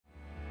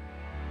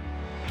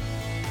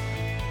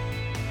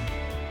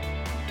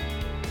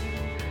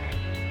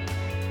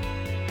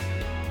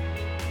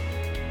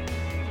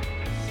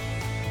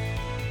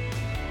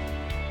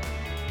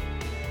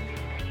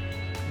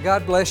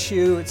God bless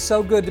you. It's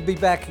so good to be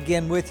back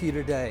again with you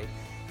today.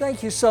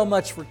 Thank you so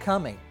much for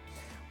coming.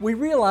 We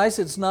realize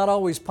it's not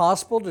always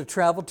possible to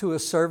travel to a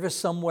service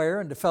somewhere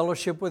and to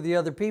fellowship with the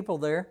other people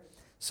there,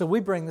 so we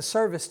bring the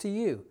service to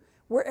you,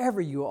 wherever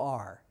you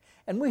are.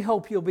 And we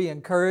hope you'll be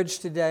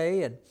encouraged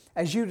today and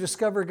as you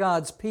discover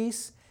God's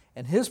peace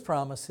and His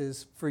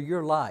promises for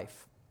your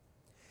life.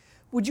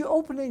 Would you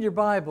open in your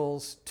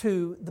Bibles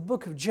to the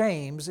book of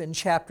James in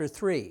chapter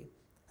 3?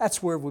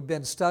 That's where we've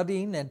been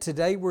studying, and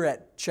today we're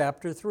at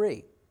chapter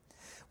 3.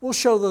 We'll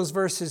show those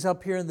verses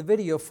up here in the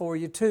video for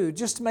you too,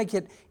 just to make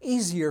it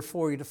easier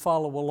for you to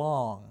follow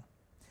along.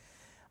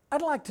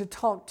 I'd like to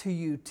talk to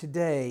you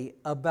today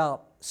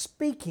about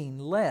speaking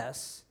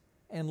less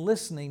and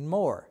listening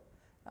more.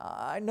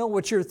 I know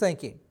what you're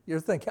thinking.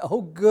 You're thinking,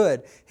 oh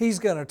good, he's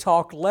going to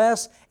talk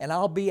less and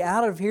I'll be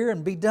out of here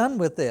and be done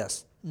with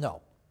this.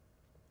 No.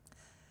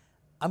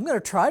 I'm going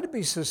to try to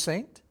be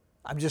succinct.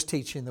 I'm just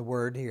teaching the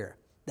Word here.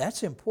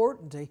 That's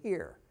important to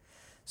hear.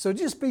 So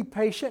just be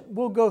patient.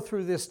 We'll go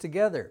through this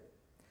together.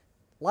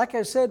 Like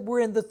I said,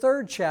 we're in the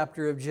 3rd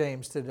chapter of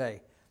James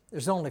today.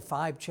 There's only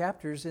 5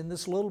 chapters in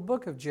this little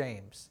book of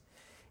James.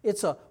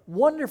 It's a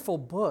wonderful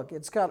book.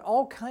 It's got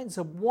all kinds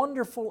of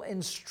wonderful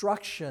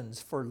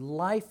instructions for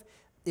life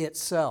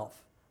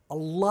itself. A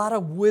lot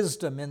of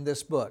wisdom in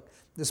this book.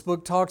 This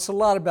book talks a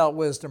lot about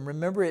wisdom.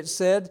 Remember, it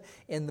said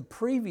in the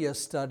previous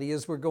study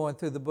as we're going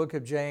through the book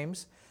of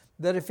James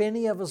that if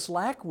any of us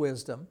lack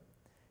wisdom,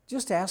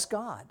 just ask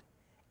God.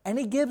 And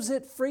He gives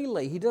it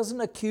freely. He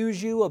doesn't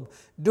accuse you of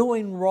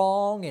doing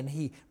wrong and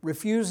He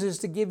refuses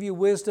to give you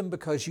wisdom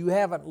because you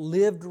haven't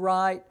lived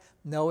right.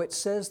 No, it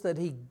says that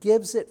He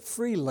gives it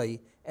freely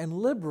and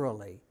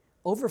liberally,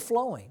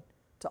 overflowing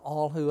to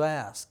all who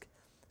ask.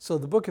 So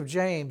the book of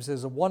James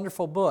is a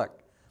wonderful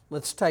book.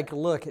 Let's take a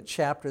look at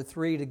chapter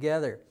 3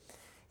 together.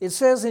 It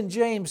says in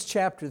James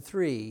chapter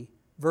 3,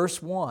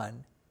 verse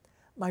 1,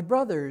 "My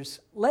brothers,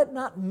 let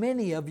not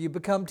many of you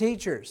become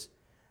teachers,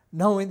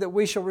 knowing that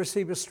we shall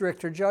receive a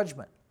stricter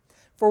judgment.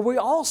 For we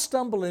all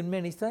stumble in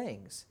many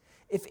things.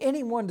 If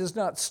anyone does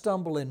not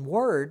stumble in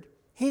word,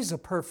 he's a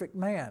perfect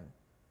man.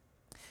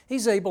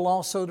 He's able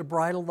also to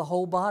bridle the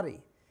whole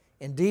body.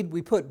 Indeed,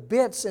 we put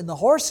bits in the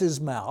horse's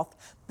mouth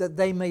that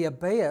they may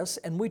obey us,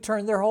 and we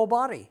turn their whole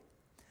body.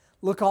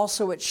 Look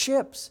also at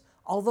ships,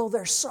 although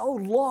they're so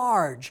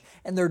large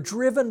and they're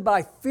driven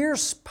by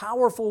fierce,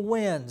 powerful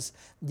winds,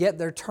 yet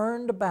they're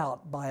turned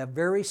about by a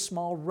very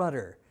small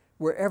rudder,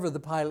 wherever the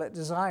pilot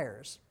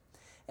desires.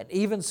 And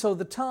even so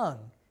the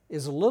tongue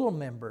is a little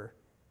member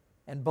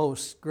and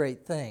boasts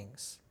great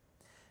things."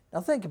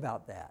 Now think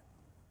about that.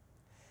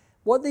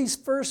 What these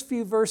first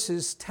few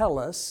verses tell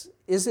us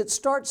is it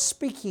starts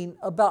speaking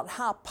about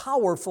how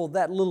powerful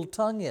that little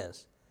tongue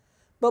is.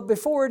 But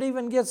before it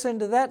even gets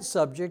into that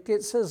subject,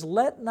 it says,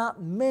 let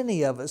not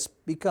many of us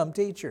become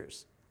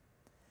teachers.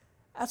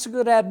 That's a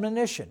good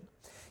admonition.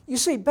 You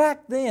see,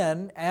 back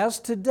then, as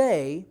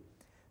today,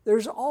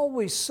 there's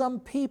always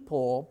some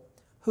people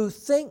who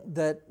think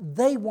that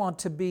they want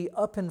to be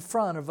up in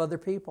front of other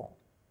people,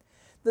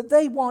 that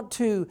they want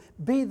to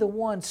be the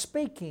one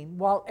speaking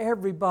while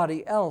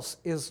everybody else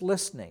is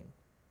listening.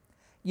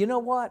 You know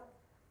what?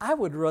 I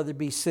would rather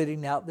be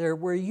sitting out there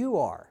where you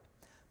are.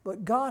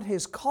 But God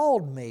has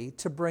called me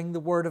to bring the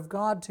Word of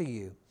God to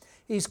you.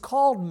 He's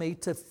called me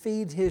to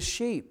feed His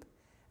sheep.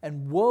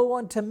 And woe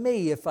unto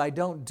me if I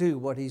don't do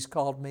what He's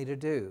called me to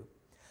do.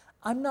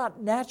 I'm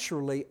not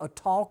naturally a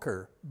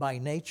talker by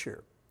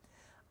nature.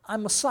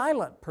 I'm a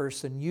silent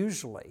person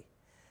usually.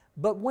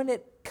 But when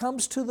it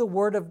comes to the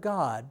Word of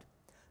God,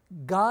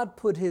 God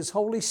put His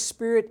Holy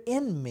Spirit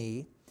in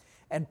me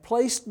and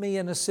placed me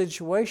in a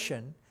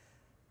situation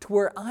to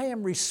where I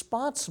am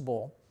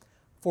responsible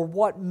for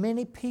what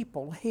many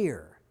people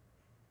hear.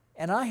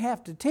 And I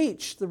have to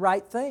teach the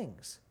right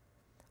things.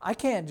 I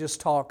can't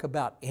just talk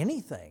about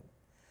anything.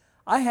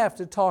 I have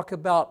to talk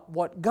about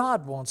what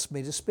God wants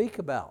me to speak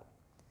about.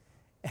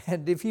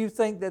 And if you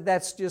think that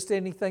that's just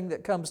anything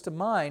that comes to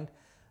mind,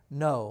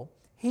 no,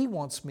 He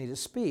wants me to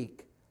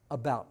speak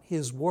about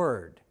His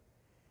Word.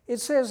 It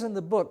says in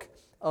the book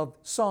of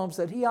Psalms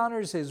that He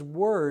honors His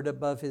Word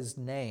above His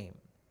name.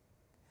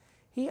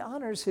 He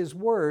honors His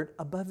Word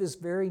above His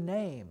very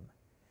name.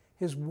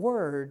 His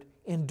Word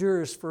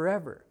endures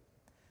forever.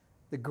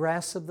 The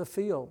grass of the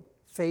field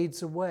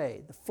fades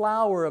away. The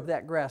flower of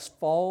that grass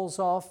falls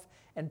off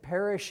and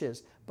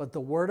perishes, but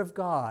the Word of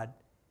God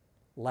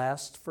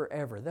lasts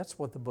forever. That's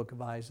what the book of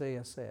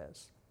Isaiah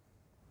says.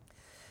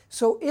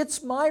 So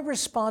it's my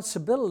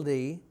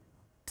responsibility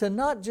to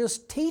not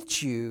just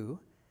teach you,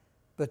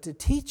 but to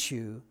teach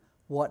you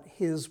what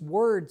His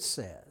Word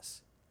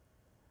says.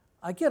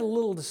 I get a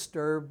little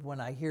disturbed when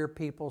I hear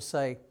people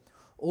say,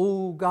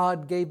 oh,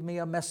 God gave me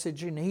a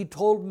message and He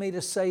told me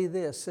to say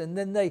this. And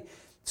then they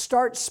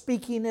start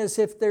speaking as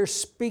if they're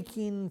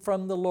speaking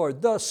from the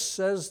Lord. Thus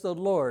says the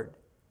Lord.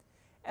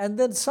 And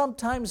then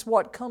sometimes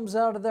what comes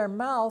out of their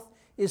mouth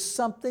is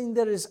something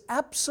that is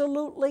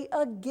absolutely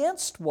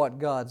against what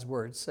God's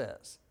Word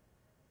says.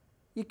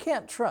 You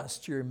can't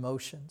trust your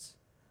emotions.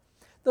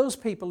 Those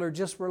people are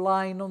just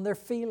relying on their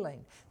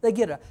feeling. They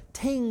get a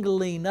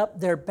tingling up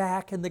their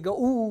back and they go,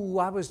 ooh,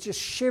 I was just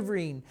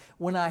shivering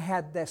when I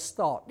had this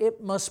thought.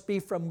 It must be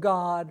from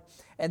God.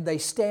 And they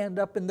stand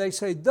up and they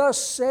say,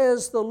 thus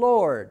says the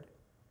Lord.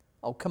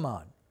 Oh, come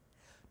on.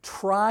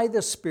 Try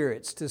the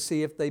spirits to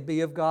see if they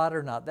be of God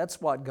or not.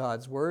 That's what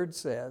God's Word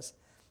says.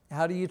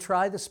 How do you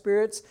try the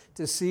spirits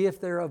to see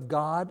if they're of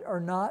God or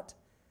not?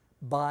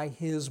 By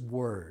His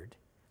Word.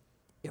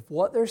 If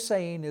what they're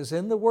saying is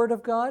in the Word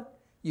of God,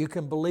 you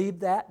can believe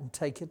that and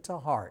take it to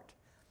heart.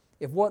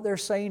 If what they're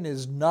saying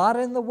is not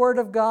in the Word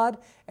of God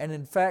and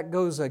in fact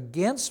goes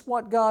against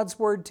what God's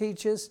Word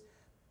teaches,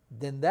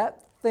 then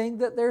that thing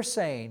that they're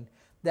saying,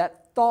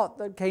 that thought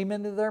that came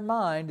into their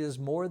mind is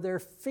more their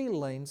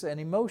feelings and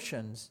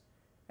emotions,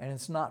 and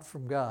it's not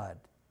from God.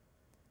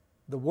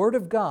 The Word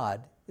of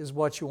God is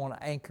what you want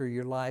to anchor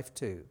your life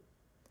to.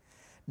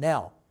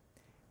 Now,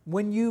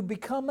 when you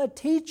become a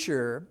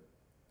teacher,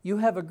 you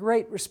have a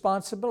great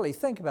responsibility.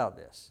 Think about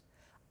this.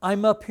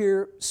 I'm up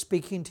here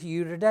speaking to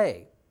you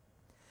today.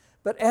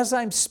 But as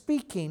I'm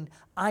speaking,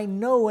 I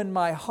know in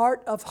my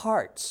heart of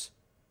hearts,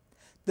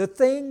 the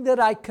thing that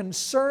I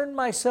concern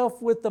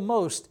myself with the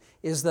most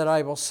is that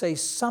I will say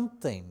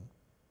something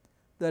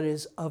that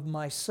is of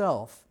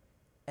myself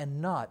and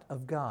not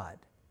of God.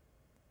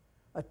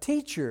 A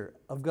teacher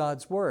of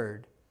God's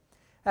Word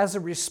has a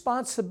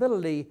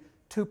responsibility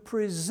to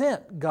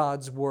present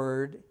God's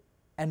Word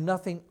and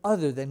nothing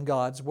other than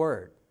God's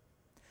Word.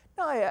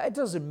 Now, it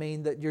doesn't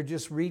mean that you're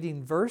just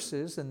reading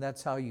verses and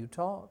that's how you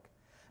talk.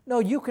 No,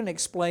 you can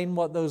explain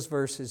what those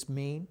verses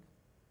mean.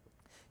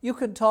 You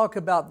can talk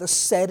about the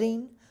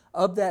setting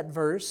of that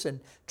verse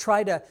and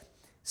try to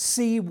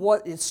see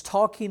what it's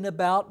talking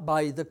about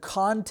by the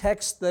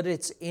context that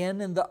it's in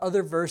and the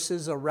other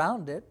verses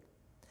around it.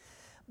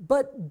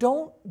 But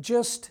don't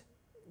just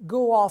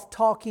go off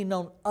talking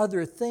on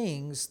other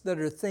things that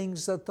are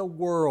things that the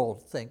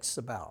world thinks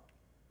about.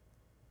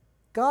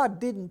 God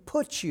didn't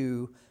put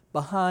you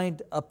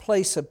behind a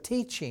place of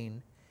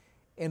teaching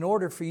in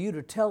order for you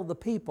to tell the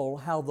people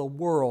how the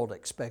world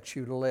expects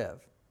you to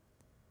live.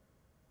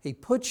 He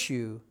puts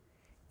you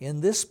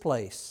in this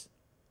place.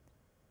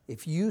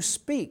 If you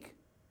speak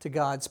to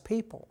God's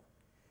people,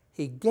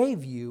 He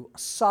gave you a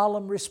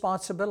solemn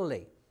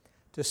responsibility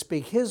to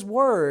speak His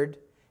Word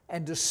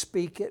and to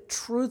speak it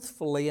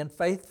truthfully and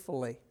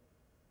faithfully.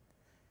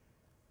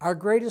 Our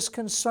greatest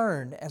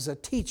concern as a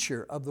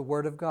teacher of the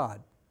Word of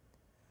God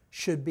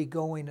should be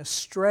going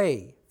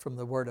astray from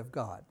the Word of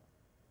God.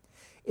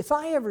 If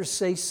I ever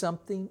say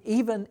something,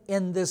 even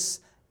in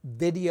this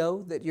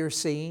video that you're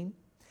seeing,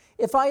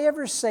 if I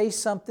ever say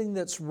something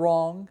that's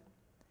wrong,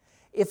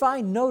 if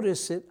I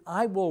notice it,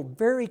 I will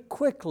very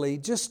quickly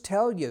just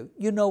tell you,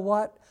 you know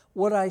what?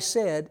 What I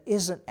said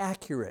isn't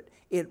accurate.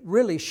 It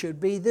really should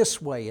be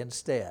this way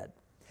instead.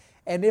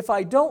 And if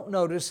I don't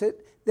notice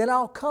it, then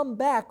I'll come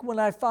back when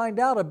I find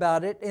out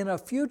about it in a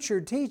future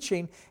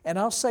teaching and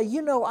I'll say,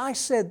 you know, I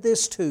said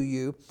this to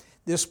you,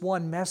 this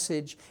one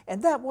message,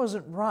 and that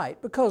wasn't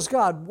right because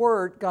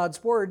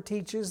God's Word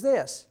teaches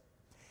this.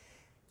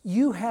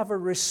 You have a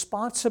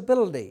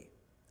responsibility,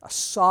 a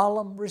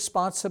solemn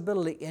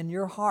responsibility in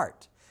your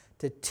heart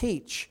to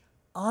teach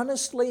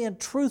honestly and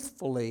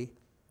truthfully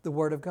the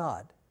Word of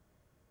God.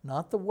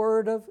 Not the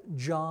word of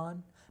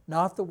John,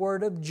 not the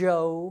word of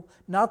Joe,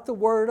 not the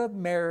word of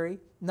Mary,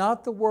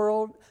 not the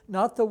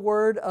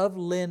word of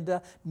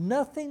Linda,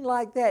 nothing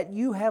like that.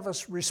 You have a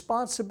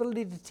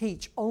responsibility to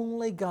teach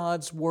only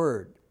God's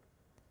Word.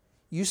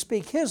 You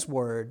speak His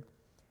Word,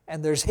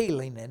 and there's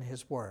healing in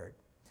His Word.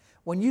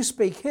 When you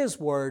speak His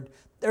Word,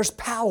 there's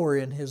power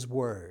in His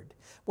Word.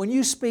 When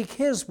you speak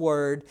His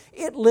Word,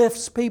 it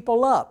lifts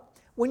people up.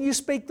 When you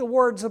speak the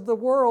words of the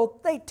world,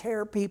 they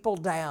tear people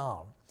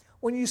down.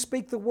 When you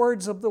speak the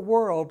words of the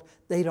world,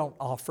 they don't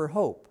offer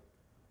hope.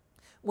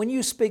 When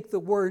you speak the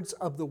words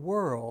of the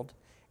world,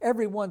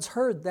 everyone's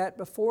heard that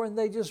before and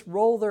they just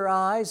roll their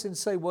eyes and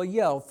say, well,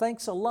 yeah,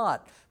 thanks a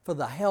lot for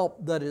the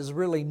help that is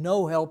really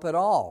no help at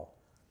all.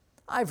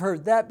 I've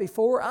heard that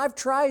before. I've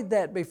tried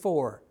that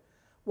before.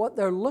 What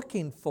they're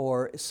looking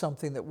for is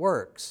something that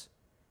works.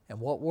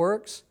 And what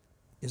works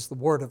is the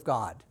Word of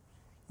God.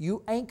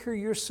 You anchor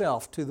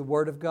yourself to the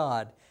Word of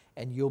God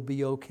and you'll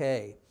be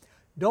okay.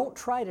 Don't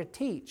try to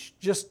teach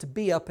just to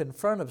be up in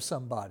front of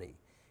somebody.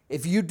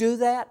 If you do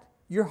that,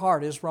 your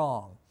heart is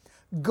wrong.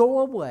 Go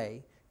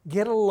away,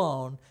 get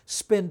alone,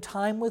 spend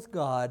time with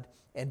God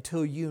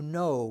until you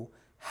know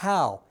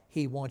how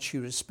He wants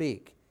you to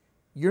speak.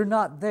 You're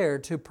not there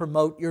to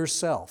promote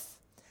yourself.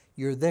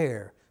 You're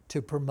there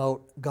to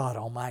promote God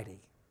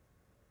Almighty.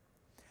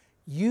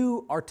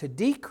 You are to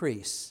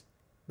decrease,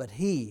 but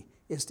He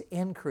is to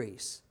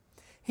increase.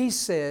 He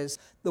says,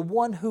 the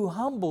one who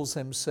humbles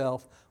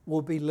himself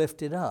will be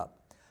lifted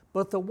up,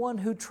 but the one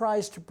who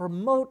tries to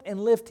promote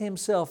and lift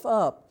himself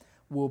up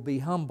will be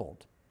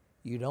humbled.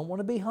 You don't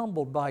want to be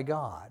humbled by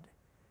God.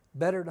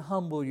 Better to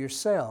humble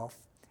yourself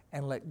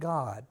and let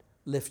God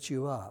lift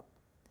you up.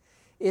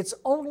 It's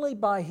only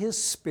by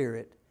His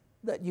Spirit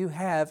that you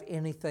have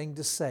anything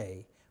to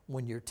say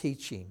when you're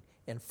teaching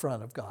in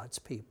front of God's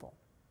people.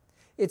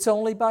 It's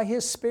only by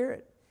His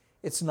Spirit.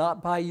 It's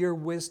not by your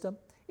wisdom.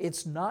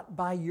 It's not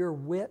by your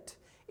wit.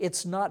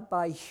 It's not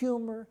by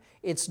humor.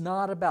 It's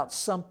not about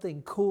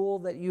something cool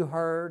that you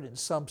heard in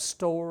some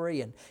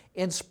story, an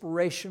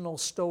inspirational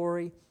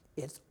story.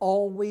 It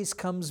always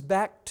comes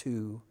back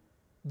to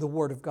the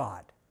Word of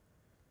God.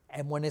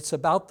 And when it's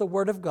about the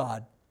Word of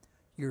God,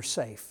 you're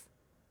safe.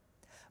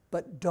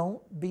 But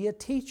don't be a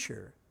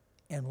teacher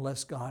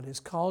unless God has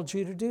called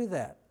you to do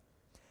that.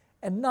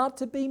 And not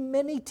to be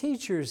many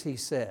teachers, he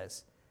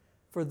says,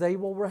 for they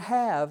will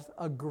have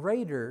a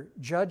greater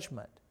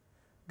judgment.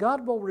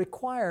 God will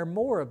require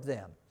more of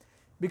them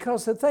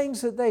because the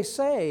things that they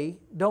say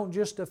don't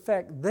just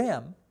affect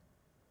them.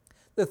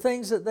 The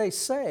things that they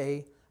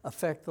say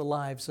affect the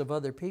lives of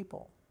other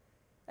people.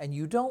 And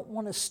you don't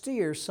want to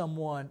steer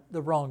someone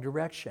the wrong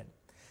direction.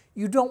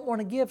 You don't want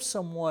to give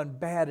someone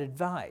bad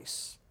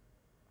advice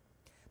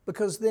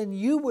because then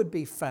you would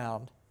be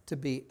found to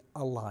be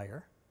a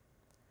liar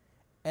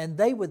and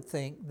they would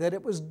think that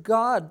it was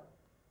God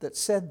that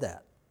said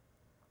that,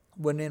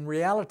 when in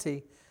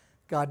reality,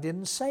 God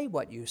didn't say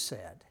what you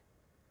said.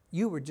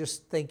 You were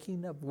just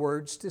thinking of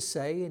words to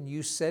say and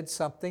you said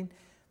something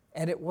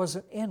and it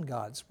wasn't in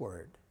God's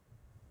Word.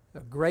 A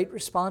great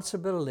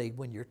responsibility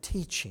when you're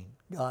teaching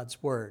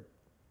God's Word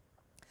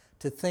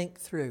to think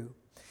through.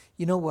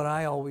 You know what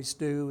I always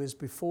do is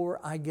before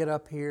I get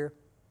up here,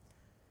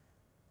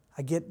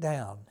 I get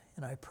down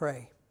and I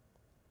pray.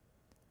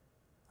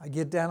 I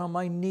get down on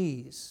my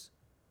knees,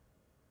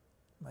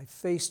 my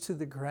face to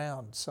the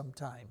ground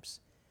sometimes,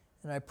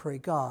 and I pray,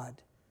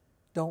 God,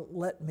 don't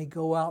let me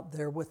go out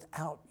there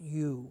without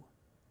you.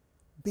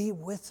 Be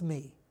with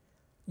me.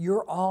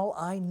 You're all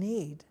I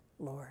need,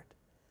 Lord.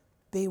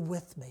 Be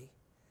with me.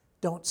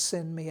 Don't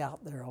send me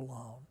out there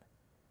alone.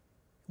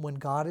 When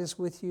God is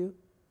with you,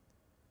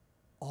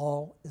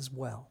 all is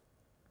well.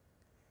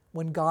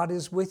 When God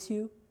is with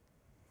you,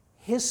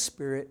 His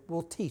Spirit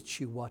will teach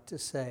you what to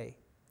say.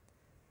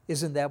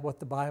 Isn't that what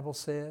the Bible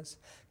says?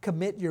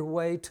 Commit your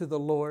way to the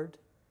Lord,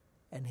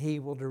 and He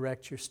will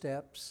direct your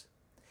steps.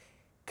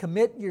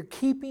 Commit your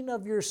keeping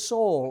of your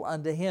soul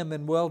unto Him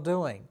in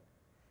well-doing,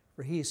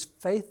 for He is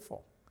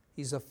faithful.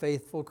 He's a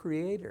faithful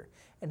Creator,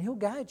 and He'll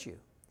guide you.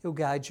 He'll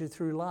guide you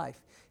through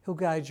life. He'll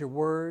guide your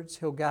words.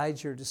 He'll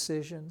guide your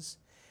decisions.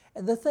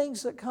 And the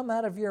things that come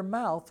out of your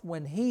mouth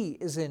when He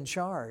is in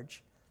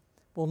charge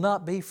will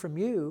not be from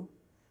you,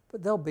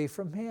 but they'll be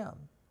from Him.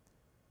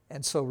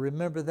 And so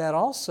remember that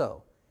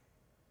also.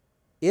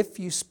 If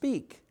you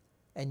speak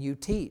and you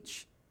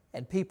teach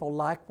and people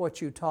like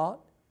what you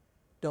taught,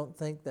 don't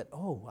think that,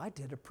 oh, I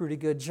did a pretty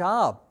good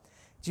job.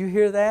 Did you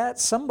hear that?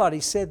 Somebody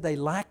said they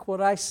like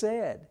what I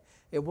said.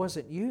 It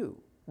wasn't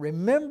you.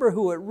 Remember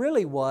who it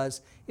really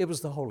was. It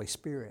was the Holy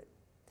Spirit.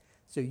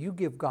 So you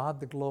give God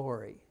the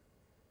glory.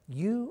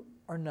 You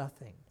are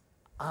nothing.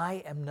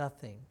 I am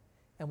nothing.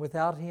 And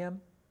without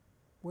Him,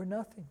 we're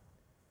nothing.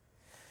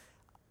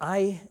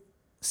 I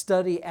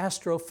study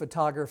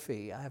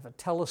astrophotography. I have a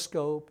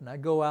telescope and I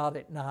go out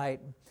at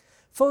night and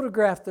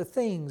photograph the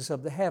things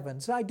of the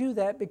heavens. I do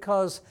that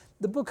because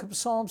the book of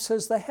Psalms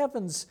says the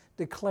heavens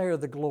declare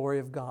the glory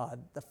of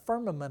God. The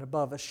firmament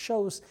above us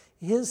shows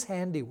His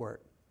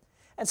handiwork.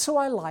 And so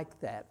I like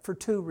that for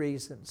two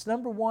reasons.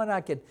 Number one,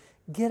 I can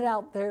get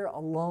out there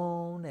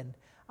alone and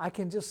I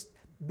can just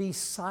be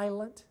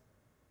silent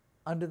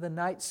under the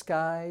night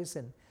skies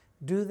and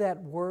do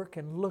that work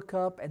and look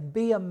up and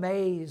be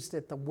amazed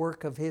at the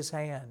work of His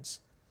hands.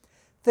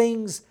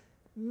 Things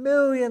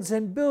millions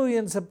and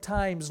billions of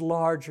times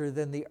larger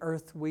than the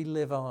earth we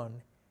live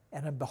on,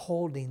 and I'm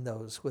beholding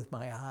those with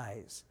my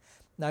eyes.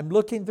 And I'm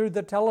looking through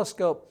the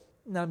telescope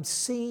and I'm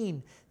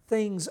seeing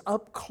things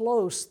up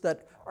close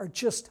that are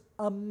just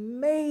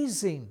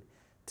amazing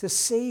to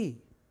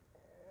see.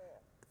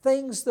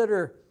 Things that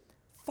are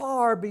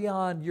far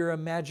beyond your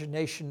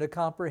imagination to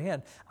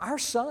comprehend. Our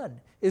sun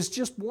is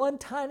just one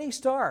tiny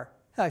star.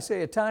 I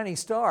say a tiny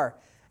star,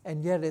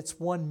 and yet it's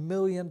 1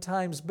 million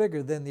times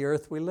bigger than the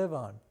earth we live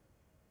on.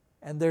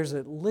 And there's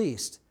at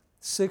least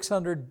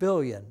 600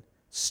 billion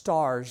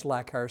stars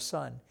like our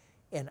sun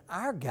in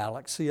our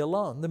galaxy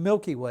alone. The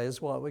Milky Way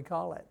is what we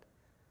call it.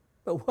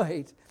 But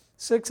wait,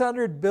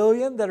 600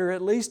 billion that are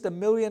at least 1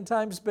 million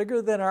times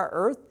bigger than our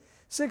earth?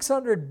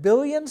 600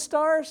 billion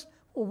stars?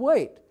 Well,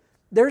 wait.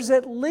 There's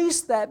at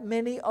least that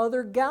many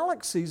other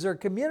galaxies or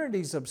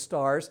communities of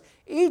stars,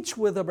 each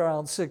with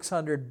around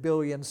 600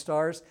 billion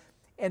stars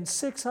and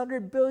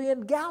 600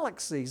 billion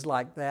galaxies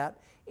like that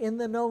in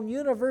the known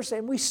universe,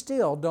 and we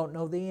still don't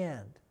know the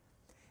end.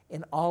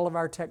 In all of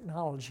our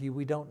technology,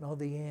 we don't know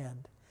the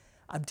end.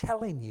 I'm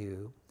telling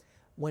you,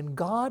 when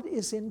God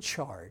is in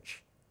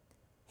charge,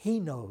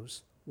 He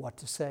knows what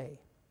to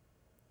say.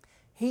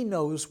 He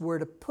knows where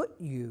to put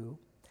you.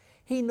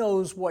 He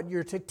knows what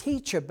you're to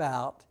teach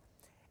about.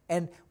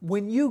 And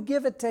when you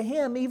give it to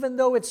Him, even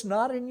though it's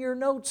not in your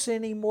notes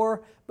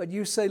anymore, but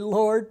you say,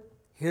 Lord,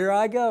 here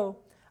I go.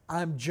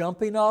 I'm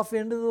jumping off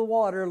into the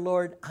water,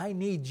 Lord. I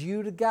need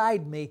You to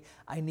guide me.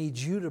 I need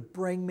You to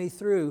bring me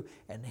through,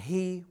 and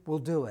He will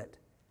do it.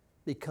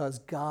 because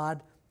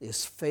God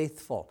is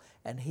faithful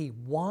and He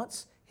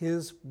wants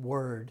His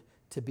Word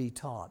to be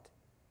taught.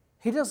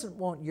 He doesn't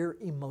want your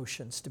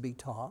emotions to be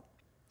taught.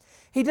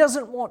 He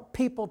doesn't want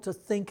people to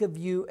think of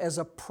you as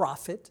a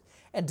prophet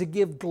and to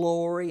give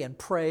glory and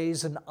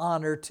praise and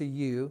honor to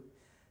you.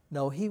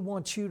 No, He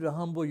wants you to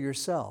humble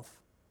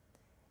yourself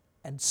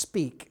and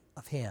speak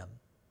of Him.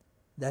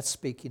 That's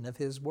speaking of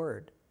His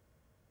Word.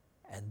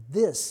 And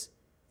this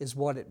is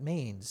what it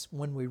means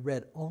when we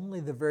read only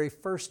the very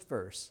first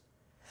verse.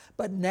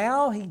 But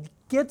now he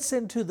gets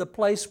into the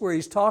place where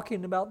he's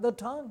talking about the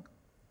tongue.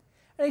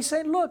 And he's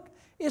saying, look,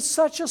 it's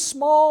such a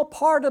small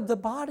part of the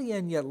body,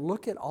 and yet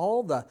look at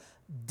all the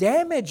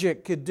damage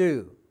it could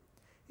do.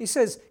 He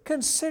says,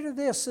 consider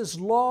this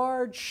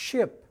large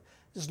ship,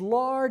 this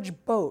large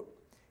boat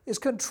is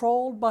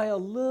controlled by a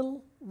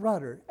little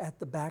rudder at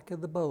the back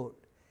of the boat.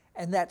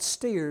 And that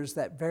steers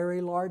that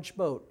very large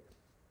boat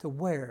to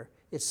where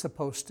it's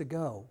supposed to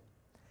go.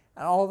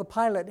 And all the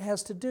pilot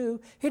has to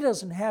do, he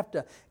doesn't have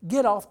to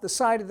get off the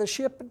side of the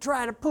ship and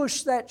try to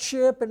push that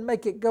ship and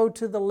make it go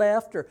to the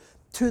left or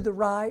to the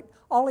right.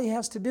 All he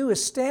has to do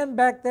is stand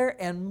back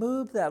there and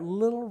move that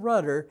little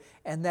rudder,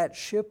 and that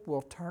ship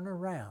will turn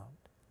around.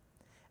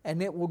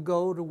 And it will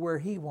go to where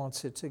he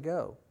wants it to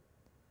go.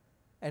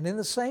 And in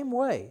the same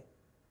way,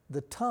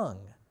 the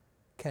tongue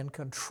can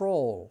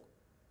control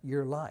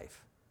your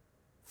life,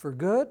 for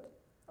good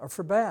or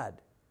for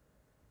bad.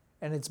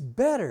 And it's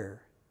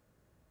better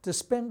to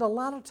spend a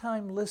lot of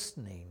time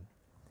listening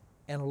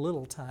and a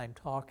little time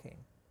talking.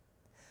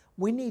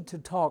 We need to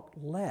talk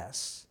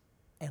less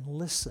and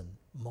listen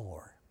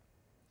more.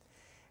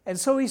 And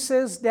so he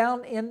says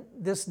down in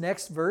this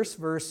next verse,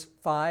 verse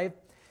 5,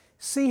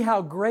 see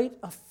how great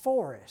a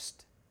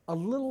forest a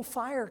little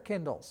fire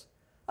kindles.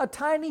 A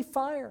tiny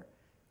fire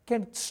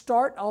can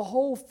start a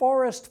whole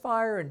forest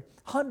fire, and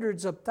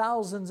hundreds of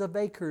thousands of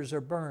acres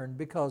are burned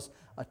because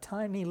a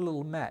tiny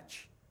little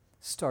match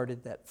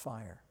started that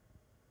fire.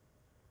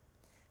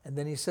 And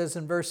then he says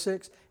in verse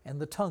 6, and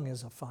the tongue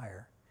is a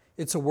fire.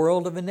 It's a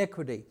world of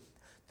iniquity.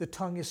 The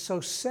tongue is so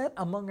set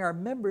among our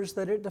members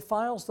that it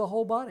defiles the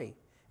whole body.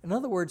 In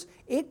other words,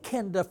 it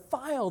can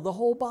defile the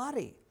whole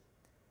body.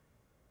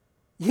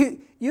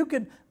 You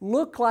can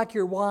look like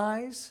you're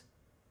wise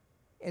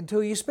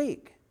until you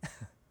speak.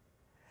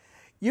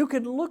 You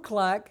can look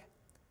like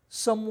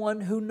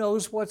someone who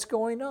knows what's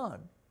going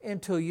on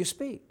until you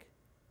speak.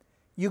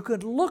 You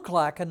could look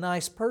like a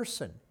nice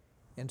person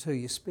until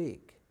you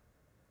speak.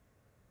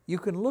 You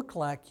can look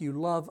like you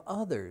love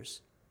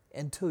others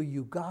until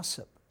you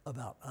gossip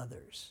about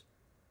others.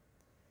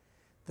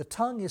 The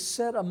tongue is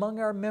set among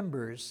our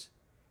members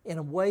in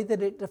a way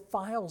that it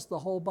defiles the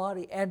whole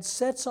body and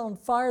sets on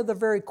fire the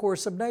very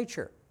course of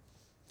nature.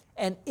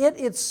 And it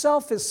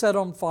itself is set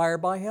on fire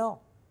by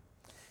hell.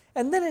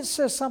 And then it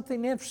says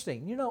something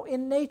interesting. You know,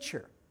 in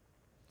nature,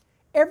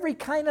 every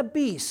kind of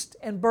beast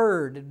and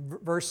bird, in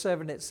verse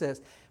 7 it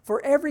says,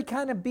 for every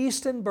kind of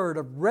beast and bird,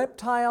 of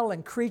reptile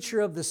and creature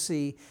of the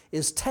sea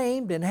is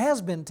tamed and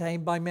has been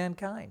tamed by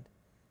mankind.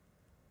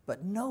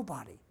 But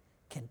nobody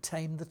can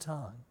tame the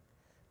tongue.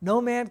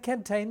 No man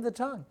can tame the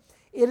tongue.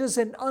 It is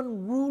an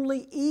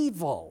unruly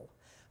evil,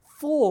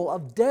 full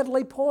of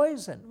deadly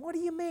poison. What do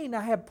you mean?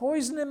 I have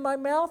poison in my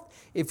mouth?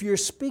 If you're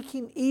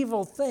speaking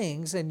evil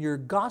things and you're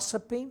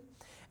gossiping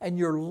and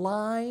you're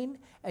lying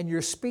and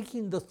you're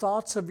speaking the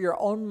thoughts of your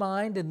own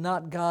mind and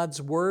not God's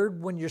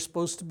Word when you're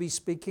supposed to be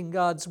speaking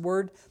God's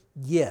Word,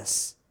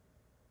 yes,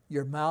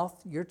 your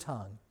mouth, your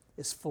tongue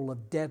is full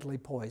of deadly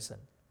poison.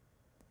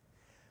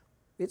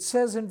 It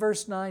says in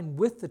verse 9,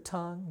 with the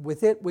tongue,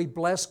 with it we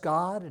bless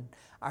God and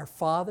our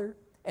Father,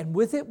 and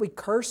with it we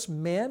curse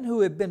men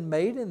who have been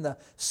made in the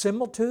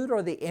similitude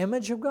or the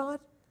image of God.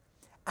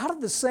 Out of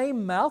the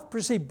same mouth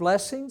proceed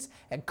blessings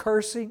and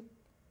cursing.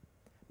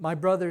 My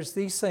brothers,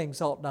 these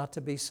things ought not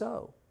to be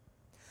so.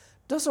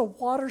 Does a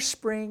water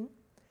spring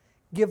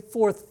give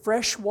forth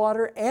fresh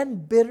water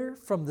and bitter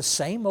from the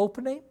same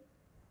opening?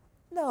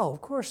 No,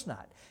 of course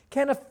not.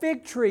 Can a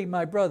fig tree,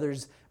 my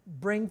brothers,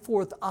 bring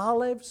forth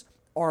olives,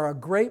 or a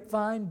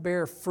grapevine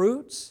bear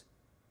fruits?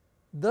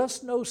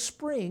 Thus no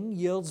spring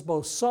yields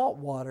both salt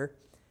water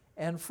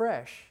and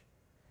fresh.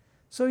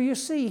 So you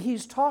see,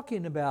 he's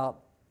talking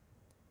about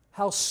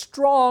how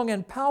strong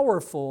and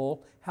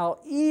powerful, how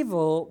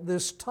evil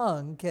this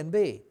tongue can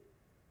be.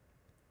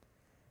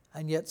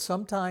 And yet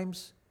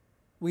sometimes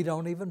we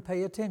don't even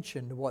pay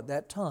attention to what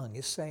that tongue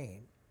is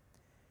saying.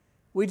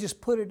 We just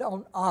put it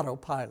on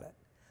autopilot.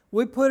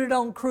 We put it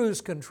on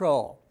cruise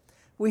control.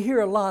 We hear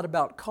a lot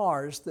about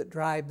cars that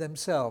drive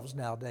themselves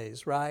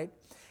nowadays, right?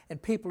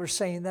 And people are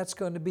saying that's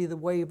going to be the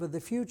wave of the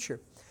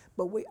future.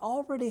 But we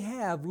already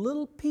have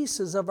little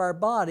pieces of our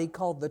body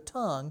called the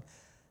tongue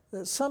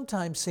that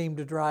sometimes seem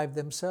to drive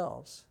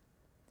themselves.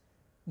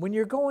 When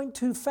you're going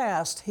too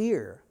fast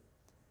here,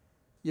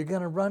 you're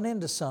going to run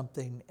into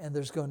something and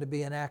there's going to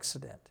be an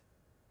accident.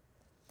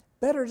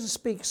 Better to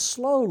speak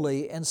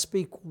slowly and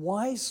speak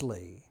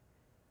wisely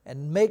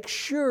and make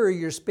sure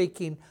you're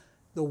speaking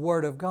the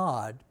Word of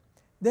God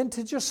than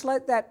to just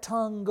let that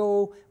tongue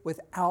go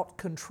without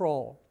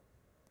control.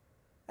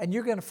 And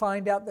you're going to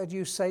find out that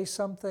you say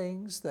some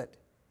things that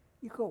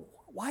you go,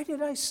 why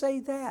did I say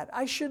that?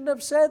 I shouldn't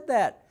have said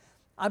that.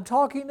 I'm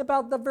talking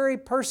about the very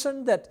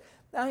person that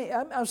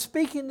I'm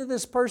speaking to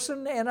this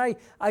person, and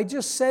I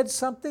just said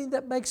something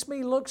that makes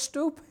me look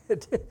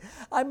stupid.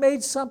 I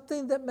made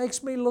something that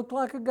makes me look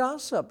like a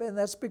gossip, and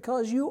that's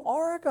because you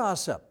are a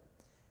gossip.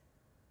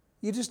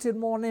 You just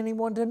didn't want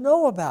anyone to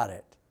know about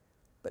it.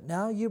 But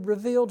now you've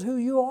revealed who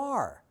you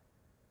are.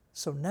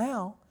 So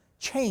now,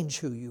 change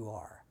who you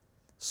are.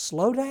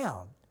 Slow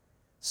down.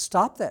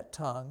 Stop that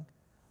tongue.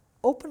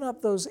 Open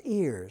up those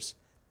ears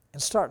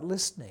and start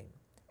listening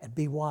and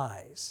be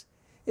wise.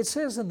 It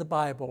says in the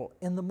Bible,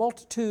 in the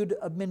multitude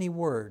of many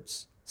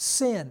words,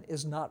 sin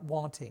is not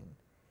wanting.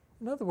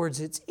 In other words,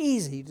 it's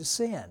easy to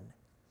sin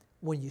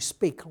when you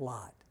speak a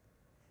lot.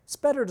 It's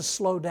better to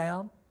slow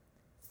down,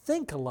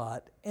 think a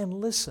lot, and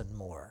listen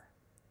more.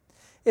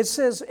 It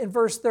says in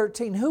verse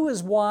 13, who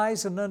is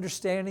wise and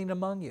understanding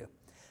among you?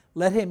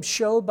 Let him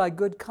show by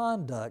good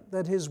conduct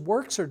that his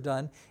works are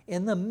done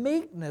in the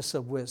meekness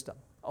of wisdom.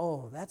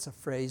 Oh, that's a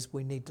phrase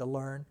we need to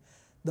learn.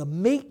 The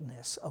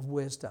meekness of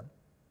wisdom.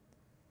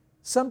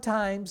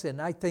 Sometimes, and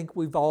I think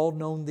we've all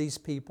known these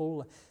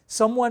people,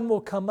 someone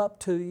will come up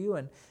to you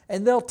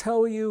and they'll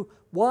tell you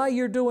why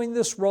you're doing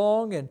this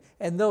wrong,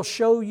 and they'll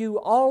show you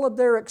all of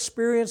their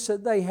experience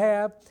that they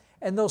have,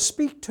 and they'll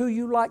speak to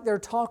you like they're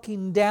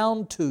talking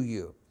down to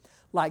you,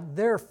 like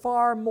they're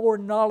far more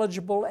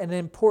knowledgeable and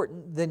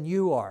important than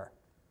you are.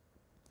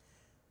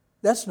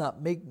 That's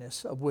not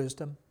meekness of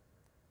wisdom.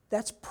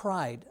 That's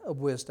pride of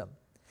wisdom.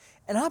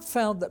 And I've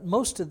found that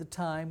most of the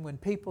time when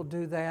people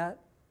do that,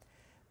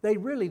 they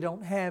really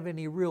don't have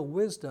any real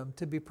wisdom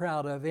to be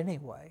proud of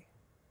anyway.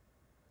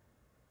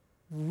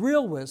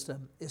 Real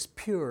wisdom is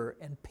pure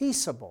and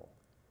peaceable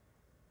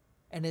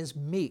and is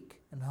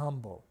meek and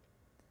humble.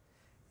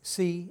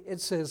 See,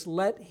 it says,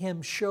 let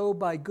him show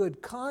by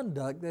good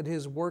conduct that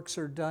his works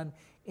are done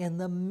in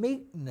the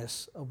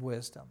meekness of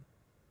wisdom.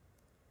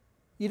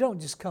 You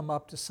don't just come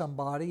up to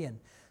somebody and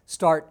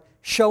start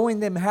showing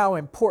them how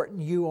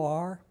important you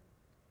are,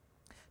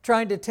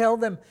 trying to tell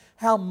them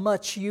how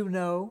much you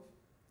know.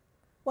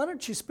 Why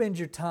don't you spend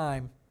your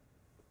time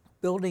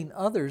building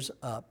others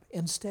up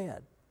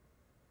instead?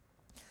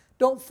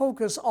 Don't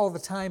focus all the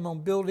time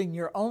on building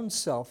your own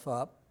self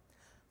up.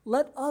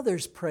 Let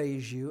others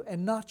praise you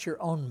and not your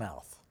own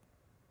mouth.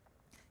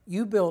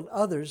 You build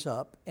others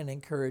up and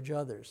encourage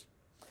others.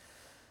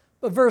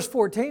 But verse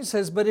 14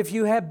 says, but if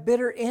you have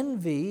bitter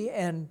envy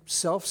and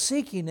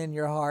self-seeking in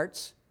your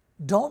hearts,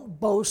 don't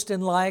boast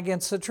and lie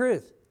against the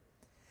truth.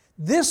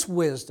 This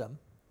wisdom,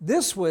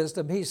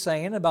 he's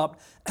saying about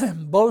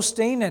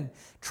boasting and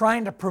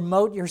trying to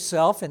promote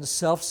yourself and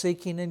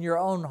self-seeking in your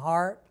own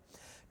heart.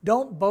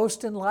 Don't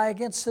boast and lie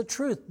against the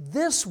truth.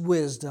 This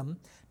wisdom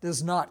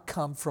does not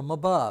come from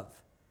above,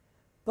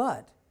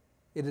 but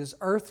it is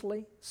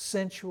earthly,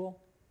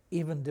 sensual,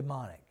 even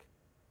demonic.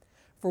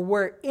 For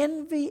where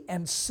envy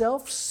and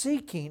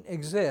self-seeking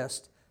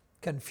exist,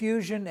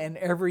 confusion and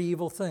every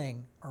evil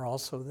thing are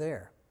also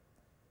there.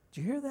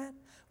 Do you hear that?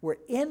 Where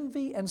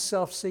envy and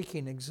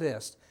self-seeking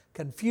exist,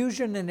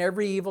 confusion and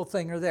every evil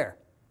thing are there.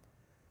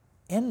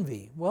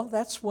 Envy, well,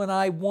 that's when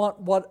I want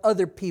what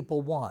other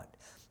people want.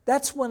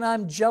 That's when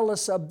I'm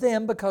jealous of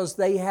them because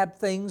they have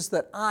things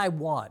that I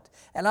want,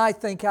 and I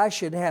think I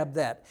should have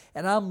that,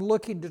 and I'm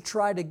looking to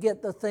try to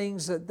get the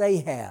things that they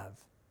have.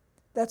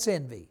 That's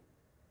envy.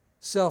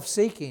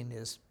 Self-seeking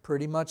is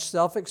pretty much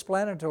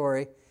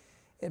self-explanatory.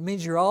 It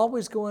means you're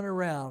always going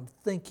around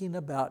thinking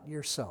about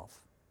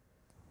yourself.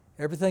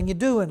 Everything you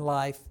do in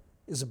life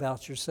is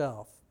about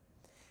yourself.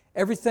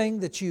 Everything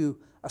that you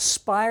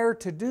aspire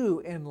to do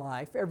in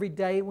life, every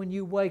day when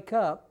you wake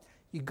up,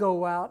 you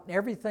go out and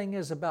everything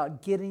is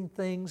about getting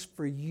things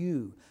for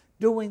you,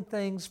 doing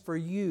things for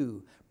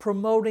you,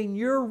 promoting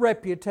your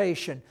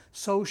reputation,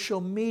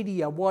 social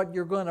media, what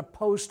you're going to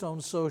post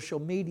on social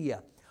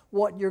media,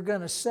 what you're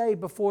going to say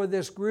before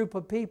this group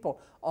of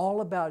people, all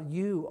about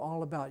you,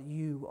 all about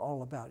you,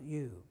 all about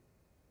you.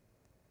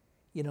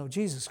 You know,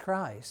 Jesus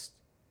Christ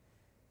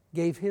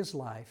gave His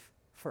life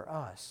for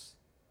us.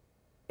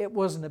 It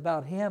wasn't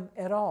about Him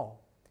at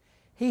all.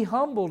 He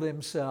humbled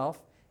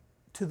Himself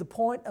to the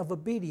point of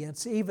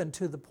obedience, even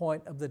to the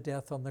point of the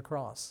death on the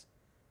cross,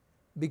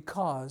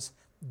 because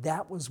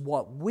that was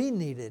what we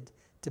needed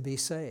to be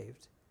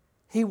saved.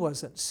 He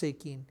wasn't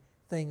seeking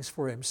things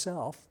for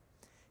Himself.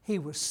 He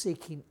was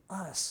seeking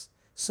us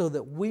so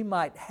that we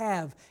might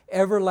have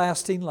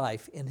everlasting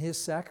life in His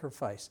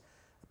sacrifice,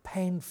 a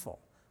painful,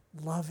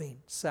 loving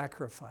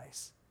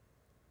sacrifice.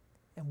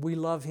 And we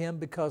love Him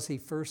because He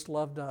first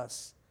loved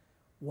us.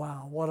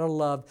 Wow, what a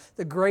love.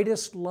 The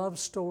greatest love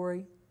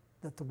story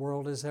that the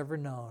world has ever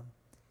known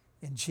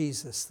in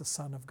Jesus, the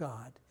Son of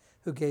God,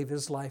 who gave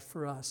His life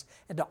for us.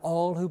 And to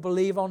all who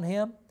believe on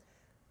Him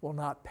will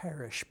not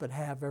perish but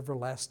have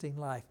everlasting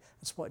life.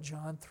 That's what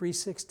John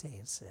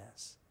 3:16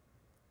 says.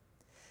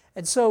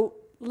 And so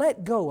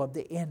let go of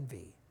the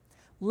envy.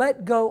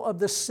 Let go of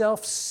the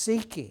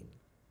self-seeking.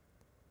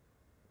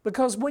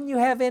 Because when you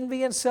have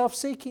envy and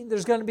self-seeking,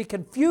 there's going to be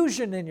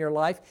confusion in your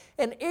life,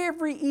 and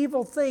every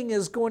evil thing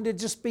is going to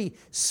just be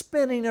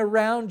spinning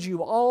around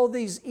you, all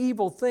these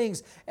evil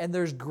things, and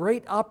there's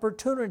great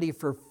opportunity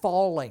for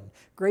falling,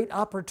 great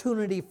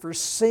opportunity for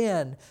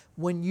sin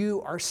when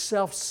you are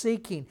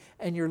self-seeking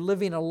and you're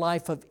living a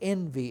life of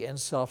envy and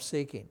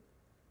self-seeking.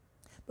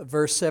 But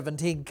verse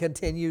 17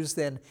 continues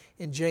then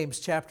in James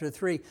chapter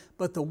 3,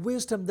 but the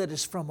wisdom that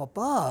is from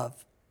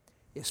above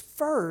is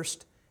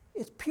first,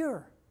 it's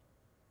pure.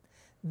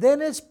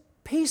 Then it's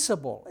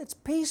peaceable, it's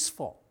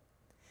peaceful,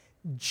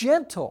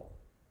 gentle.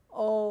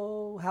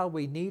 Oh, how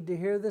we need to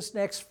hear this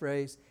next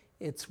phrase.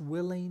 It's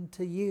willing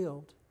to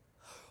yield.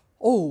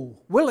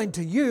 Oh, willing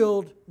to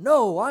yield?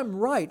 No, I'm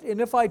right. And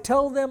if I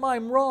tell them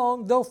I'm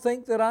wrong, they'll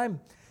think that I'm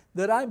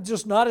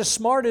just not as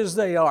smart as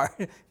they are.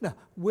 No,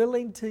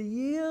 willing to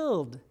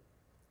yield.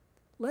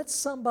 Let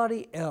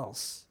somebody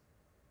else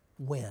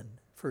win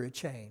for a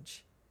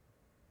change.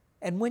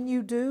 And when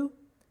you do,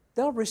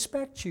 they'll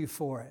respect you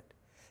for it.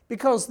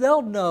 Because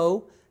they'll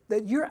know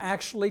that you're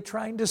actually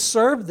trying to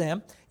serve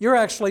them. You're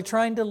actually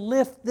trying to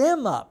lift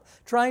them up,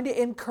 trying to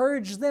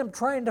encourage them,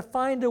 trying to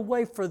find a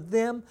way for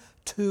them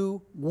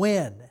to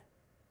win.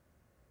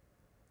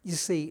 You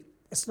see,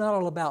 it's not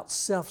all about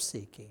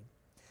self-seeking.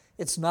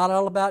 It's not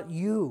all about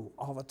you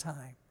all the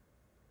time.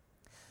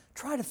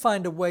 Try to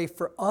find a way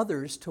for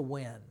others to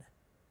win.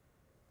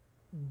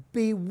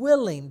 Be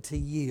willing to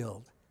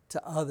yield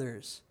to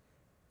others.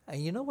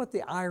 And you know what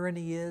the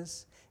irony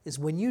is? Is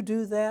when you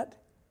do that,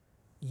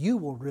 you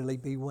will really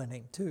be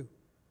winning too.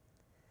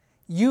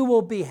 You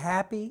will be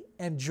happy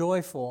and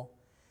joyful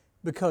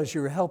because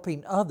you're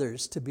helping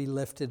others to be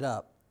lifted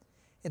up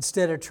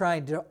instead of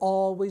trying to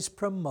always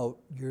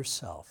promote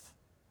yourself.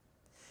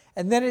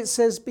 And then it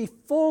says, be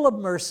full of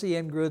mercy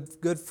and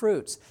good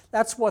fruits.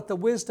 That's what the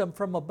wisdom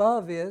from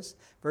above is.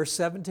 Verse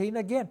 17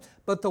 again,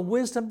 but the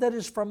wisdom that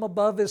is from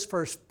above is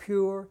first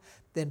pure,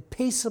 then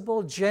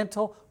peaceable,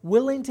 gentle,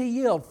 willing to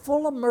yield,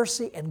 full of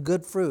mercy and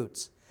good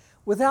fruits,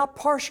 without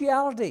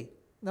partiality.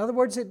 In other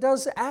words, it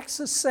acts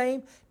the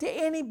same to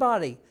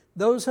anybody,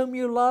 those whom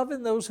you love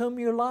and those whom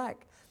you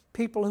like.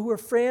 People who are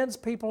friends,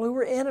 people who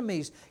are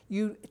enemies.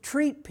 You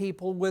treat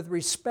people with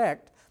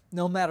respect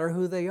no matter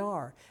who they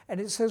are.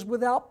 And it says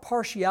without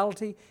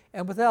partiality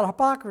and without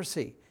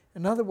hypocrisy.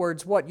 In other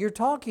words, what you're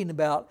talking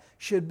about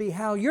should be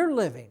how you're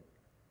living.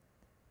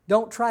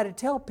 Don't try to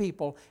tell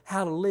people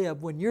how to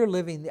live when you're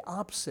living the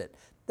opposite.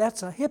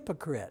 That's a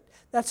hypocrite.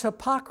 That's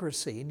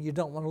hypocrisy, and you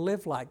don't want to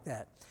live like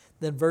that.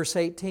 Then verse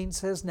 18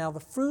 says, now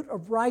the fruit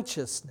of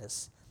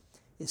righteousness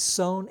is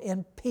sown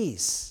in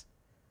peace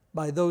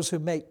by those who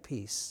make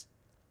peace.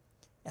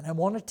 And I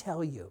want to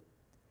tell you,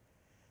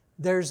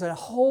 there's a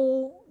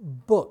whole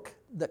book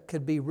that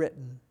could be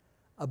written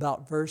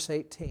about verse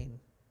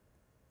 18.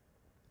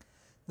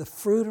 The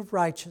fruit of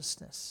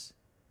righteousness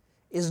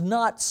is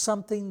not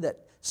something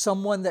that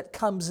someone that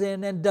comes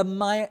in and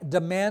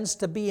demands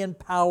to be in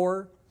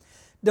power,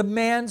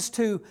 demands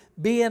to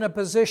be in a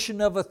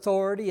position of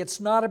authority. It's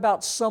not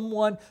about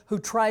someone who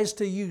tries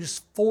to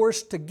use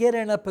force to get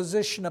in a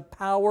position of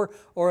power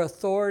or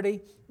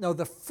authority. No,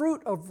 the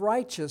fruit of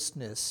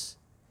righteousness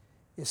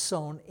is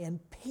sown in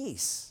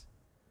peace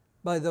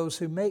by those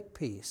who make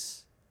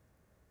peace.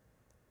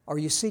 Are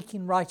you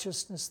seeking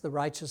righteousness, the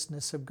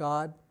righteousness of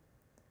God?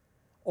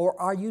 Or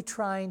are you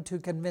trying to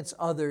convince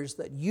others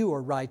that you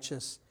are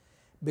righteous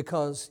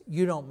because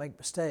you don't make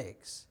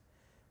mistakes?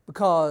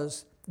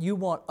 Because you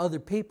want other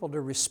people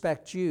to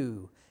respect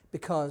you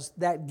because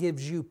that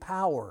gives you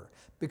power,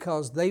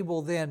 because they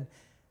will then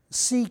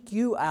seek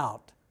you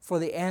out for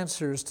the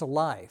answers to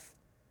life.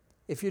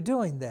 If you're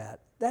doing that,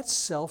 that's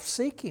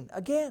self-seeking.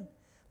 Again,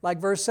 like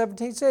verse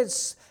 17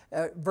 says,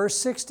 verse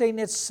 16,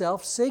 it's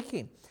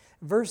self-seeking.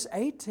 Verse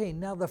 18,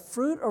 now the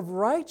fruit of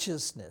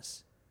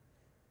righteousness.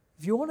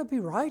 If you want to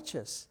be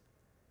righteous,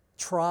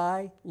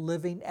 try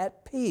living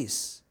at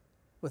peace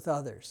with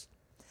others.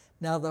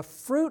 Now the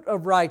fruit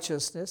of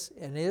righteousness,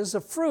 and it is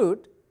a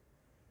fruit,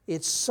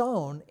 it's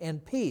sown in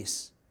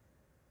peace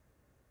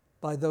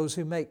by those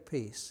who make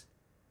peace.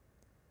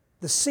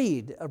 The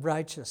seed of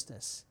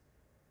righteousness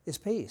is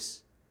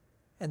peace,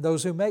 and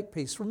those who make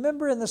peace.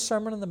 Remember in the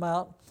Sermon on the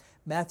Mount,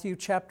 Matthew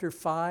chapter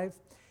 5,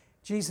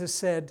 Jesus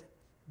said,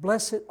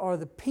 blessed are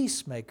the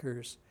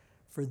peacemakers,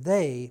 for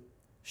they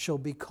shall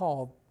be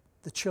called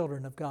the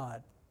children of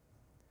God.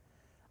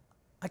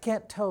 I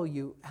can't tell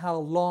you how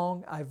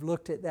long I've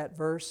looked at that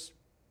verse.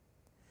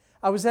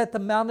 I was at the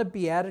Mount of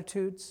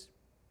Beatitudes,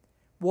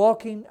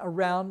 walking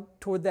around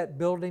toward that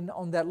building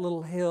on that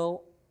little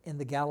hill in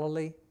the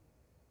Galilee,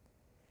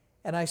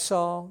 and I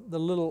saw the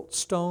little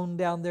stone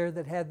down there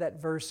that had that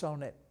verse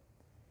on it.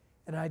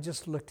 And I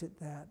just looked at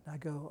that and I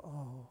go,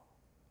 oh,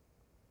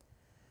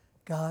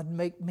 God,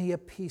 make me a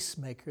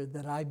peacemaker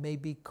that I may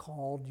be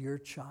called your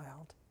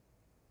child.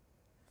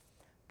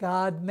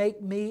 God,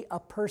 make me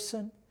a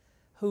person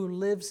who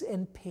lives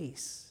in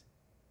peace,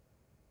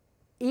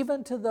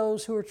 even to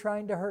those who are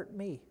trying to hurt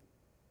me,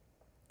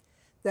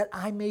 that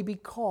I may be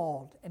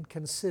called and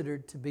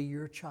considered to be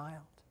your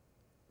child.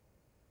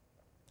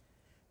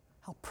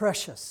 How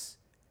precious,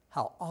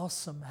 how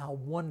awesome, how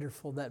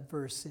wonderful that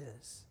verse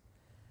is.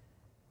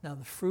 Now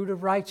the fruit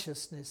of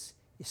righteousness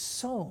is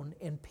sown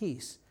in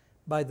peace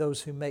by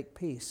those who make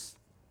peace.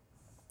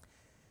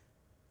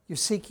 You're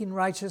seeking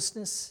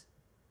righteousness?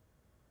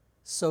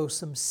 Sow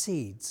some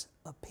seeds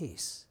of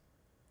peace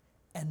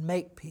and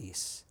make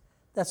peace.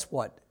 That's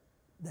what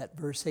that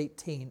verse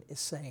 18 is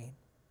saying.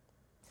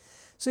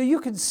 So you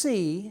can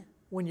see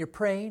when you're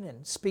praying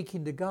and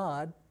speaking to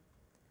God,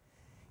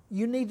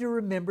 you need to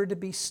remember to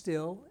be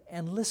still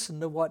and listen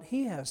to what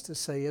He has to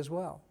say as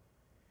well.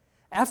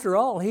 After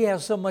all, He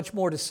has so much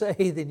more to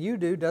say than you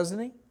do, doesn't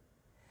He?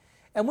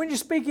 And when you're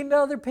speaking to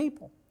other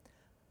people,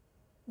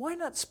 why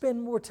not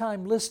spend more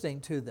time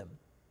listening to them?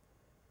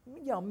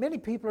 You know, many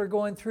people are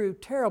going through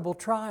terrible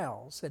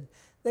trials, and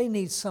they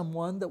need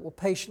someone that will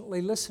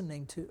patiently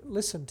listen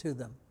to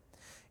them.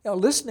 You know,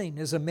 listening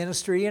is a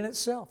ministry in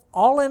itself,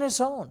 all in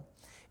its own.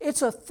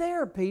 It's a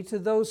therapy to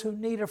those who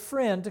need a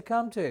friend to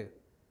come to.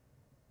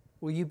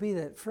 Will you be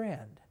that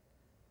friend?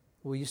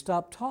 Will you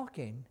stop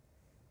talking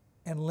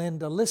and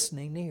lend a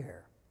listening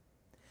ear?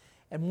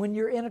 And when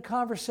you're in a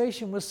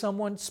conversation with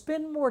someone,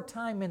 spend more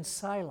time in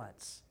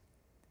silence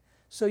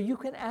so you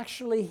can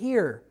actually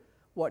hear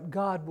what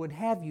God would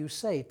have you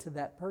say to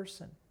that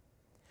person.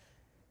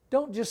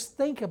 Don't just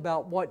think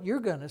about what you're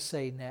going to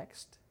say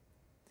next.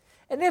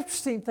 An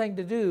interesting thing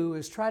to do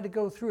is try to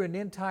go through an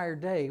entire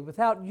day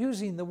without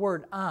using the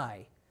word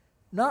I.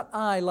 Not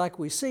I like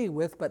we see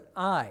with, but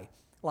I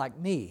like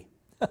me.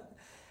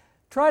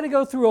 Try to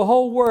go through a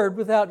whole word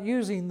without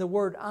using the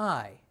word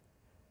I.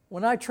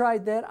 When I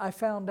tried that, I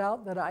found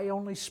out that I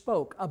only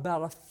spoke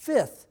about a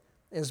fifth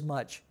as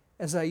much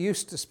as I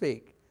used to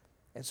speak.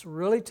 It's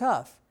really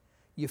tough.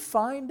 You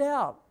find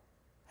out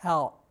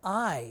how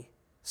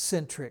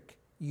I-centric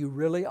you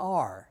really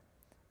are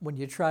when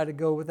you try to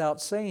go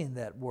without saying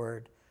that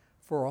word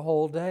for a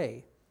whole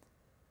day.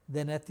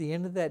 Then at the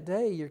end of that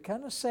day, you're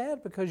kind of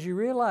sad because you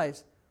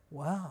realize,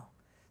 wow,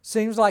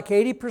 seems like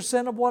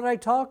 80% of what I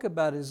talk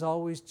about is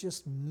always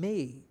just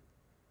me.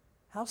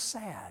 How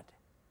sad.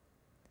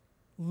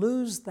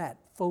 Lose that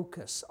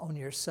focus on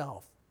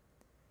yourself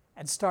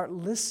and start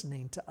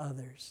listening to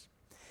others.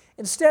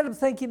 Instead of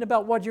thinking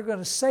about what you're going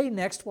to say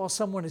next while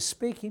someone is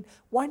speaking,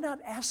 why not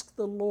ask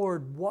the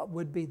Lord what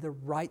would be the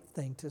right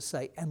thing to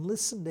say and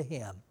listen to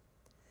Him?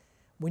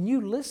 When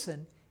you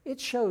listen, it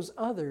shows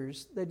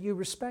others that you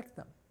respect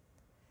them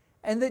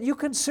and that you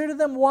consider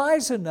them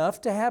wise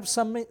enough to have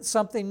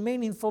something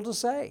meaningful to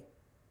say.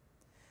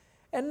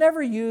 And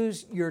never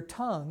use your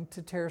tongue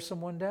to tear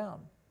someone down.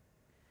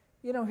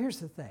 You know, here's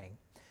the thing.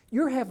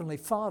 Your Heavenly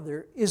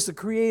Father is the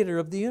creator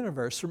of the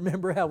universe.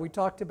 Remember how we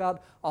talked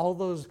about all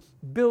those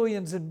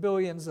billions and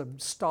billions of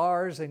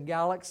stars and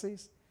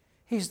galaxies?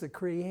 He's the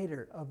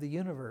creator of the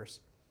universe.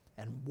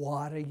 And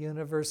what a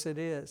universe it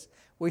is.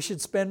 We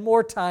should spend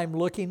more time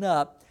looking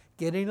up,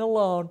 getting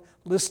alone,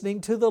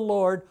 listening to the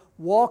Lord,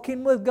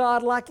 walking with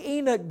God like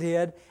Enoch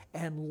did,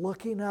 and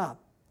looking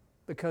up.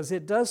 Because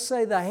it does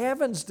say the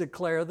heavens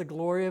declare the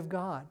glory of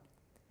God.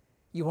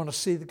 You want to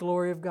see the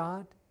glory of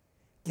God?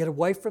 Get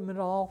away from it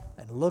all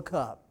and look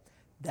up.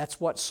 That's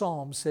what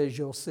Psalm says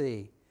you'll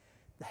see.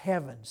 The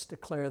heavens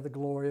declare the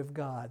glory of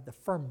God. The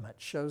firmament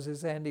shows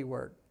His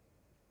handiwork.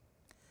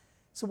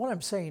 So what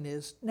I'm saying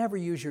is, never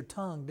use your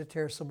tongue to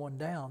tear someone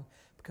down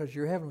because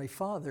your Heavenly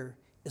Father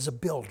is a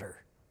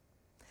builder.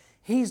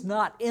 He's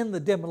not in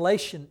the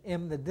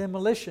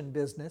demolition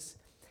business.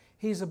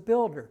 He's a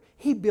builder.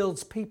 He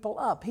builds people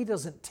up. He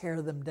doesn't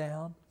tear them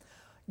down.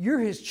 You're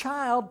His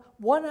child.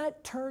 Why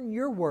not turn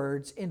your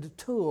words into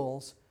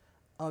tools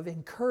of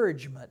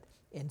encouragement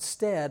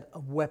instead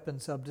of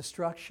weapons of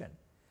destruction?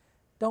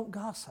 Don't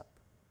gossip.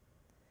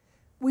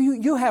 Well,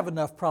 you have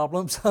enough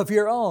problems of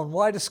your own.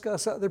 Why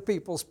discuss other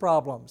people's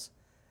problems?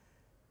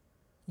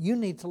 You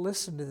need to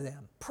listen to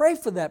them. Pray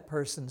for that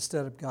person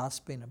instead of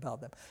gossiping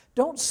about them.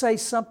 Don't say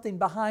something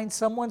behind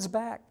someone's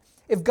back.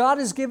 If God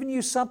has given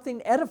you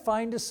something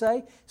edifying to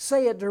say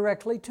it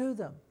directly to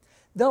them.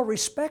 They'll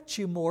respect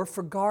you more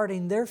for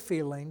guarding their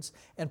feelings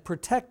and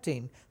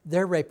protecting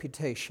their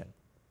reputation,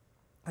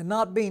 and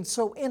not being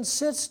so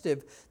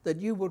insensitive that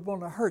you would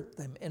want to hurt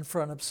them in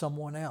front of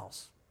someone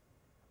else.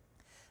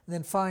 And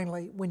then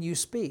finally, when you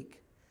speak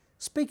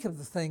of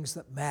the things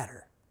that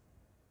matter,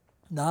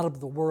 not of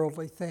the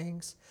worldly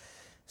things.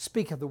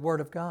 Speak of the Word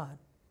of God.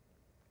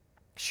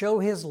 Show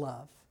His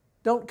love.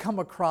 Don't come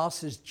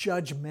across as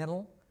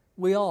judgmental.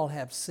 We all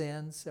have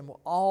sins, and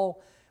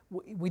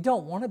we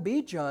don't want to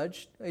be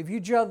judged. If you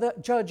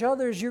judge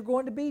others, you're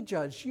going to be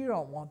judged. You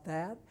don't want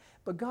that.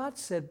 But God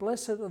said,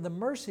 "Blessed are the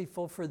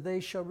merciful, for they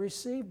shall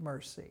receive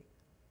mercy."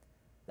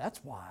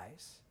 That's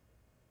wise.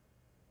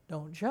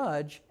 Don't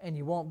judge, and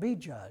you won't be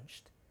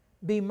judged.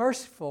 Be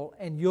merciful,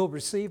 and you'll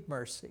receive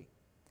mercy.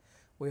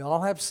 We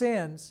all have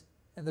sins,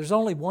 and there's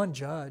only one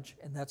judge,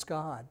 and that's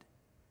God.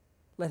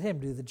 Let Him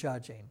do the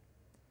judging.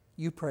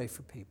 You pray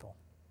for people.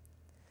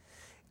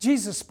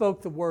 Jesus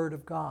spoke the Word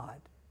of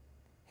God.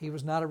 He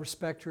was not a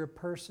respecter of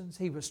persons.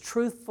 He was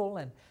truthful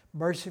and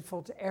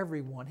merciful to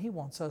everyone. He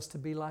wants us to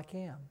be like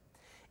Him.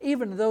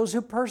 even to those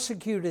who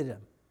persecuted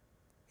him.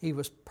 He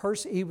was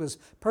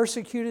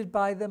persecuted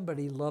by them, but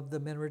he loved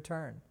them in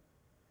return.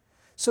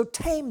 So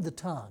tame the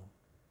tongue.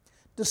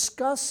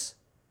 Discuss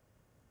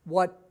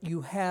what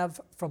you have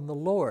from the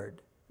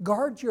Lord.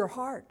 Guard your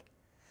heart.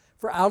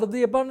 For out of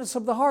the abundance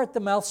of the heart, the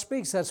mouth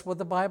speaks. That's what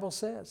the Bible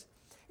says.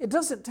 It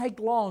doesn't take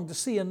long to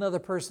see another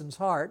person's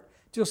heart.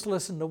 Just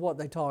listen to what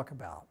they talk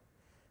about.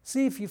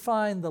 See if you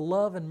find the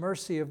love and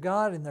mercy of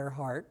God in their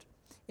heart,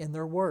 in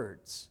their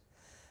words.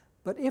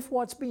 But if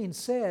what's being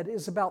said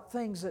is about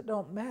things that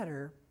don't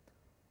matter,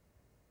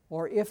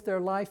 or if their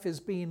life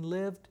is being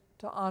lived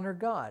to honor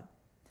God,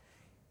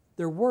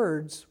 their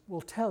words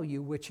will tell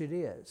you which it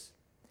is.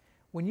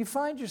 When you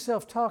find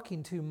yourself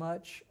talking too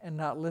much and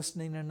not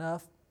listening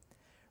enough,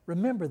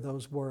 remember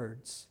those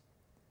words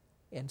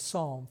in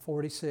Psalm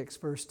 46,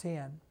 verse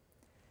 10.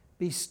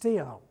 Be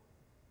still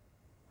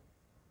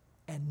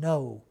and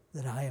know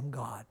that I am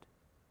God.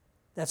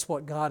 That's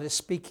what God is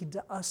speaking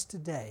to us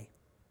today.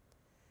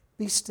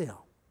 Be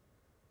still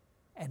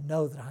and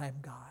know that I am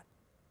God.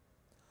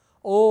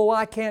 Oh,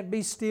 I can't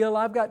be still.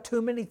 I've got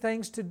too many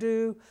things to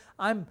do.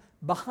 I'm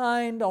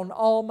behind on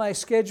all my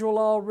schedule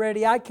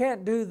already. I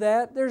can't do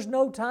that. There's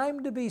no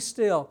time to be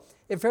still.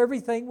 If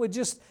everything would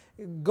just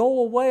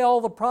go away,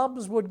 all the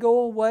problems would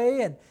go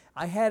away, and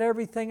I had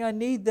everything I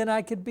need, then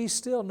I could be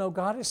still. No,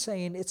 God is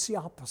saying it's the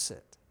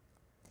opposite.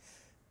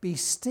 Be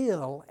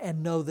still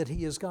and know that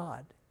He is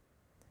God.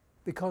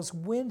 Because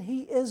when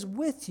He is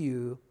with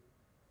you,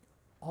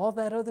 all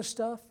that other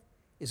stuff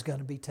is going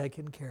to be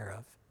taken care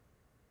of.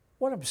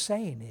 What I'm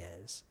saying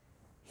is,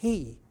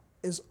 He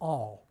is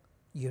all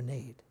you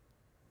need.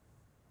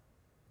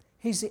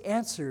 He's the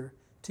answer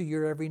to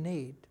your every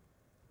need.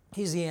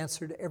 He's the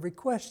answer to every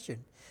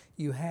question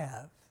you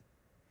have.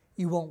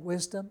 You want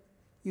wisdom?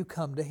 You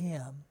come to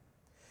Him.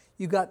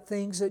 You got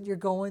things that you're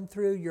going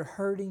through, you're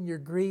hurting, you're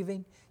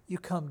grieving, you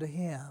come to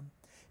Him.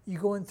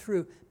 You're going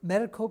through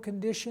medical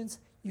conditions,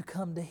 you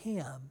come to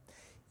Him.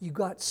 You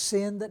got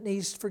sin that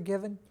needs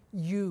forgiven,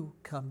 you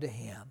come to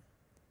Him.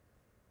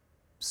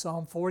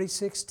 Psalm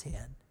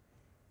 46:10,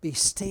 be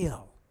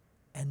still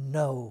and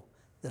know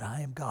that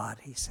I am God,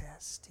 He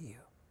says to you.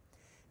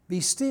 Be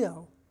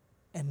still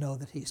and know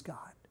that He's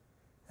God.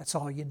 That's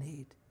all you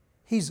need.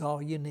 He's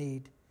all you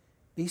need.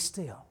 Be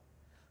still.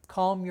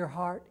 Calm your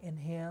heart in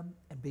Him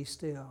and be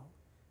still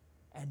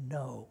and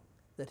know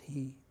that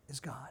He is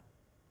God.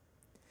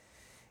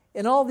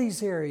 In all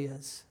these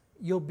areas,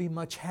 you'll be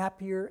much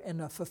happier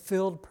and a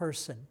fulfilled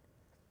person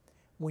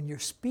when you're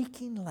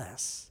speaking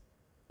less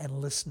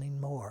and listening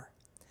more.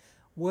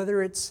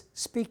 Whether it's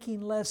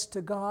speaking less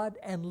to God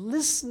and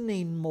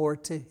listening more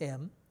to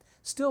Him,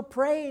 still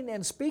praying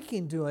and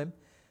speaking to Him,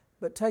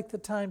 but take the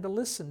time to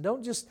listen.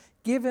 Don't just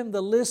give Him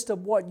the list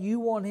of what you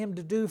want Him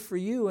to do for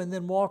you and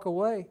then walk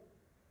away.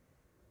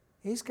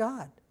 He's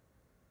God.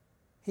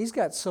 He's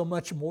got so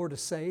much more to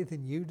say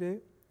than you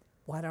do.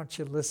 Why don't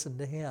you listen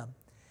to Him?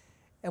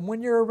 And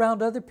when you're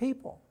around other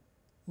people,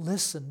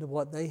 listen to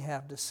what they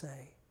have to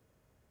say.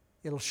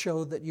 It'll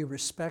show that you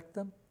respect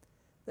them,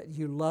 that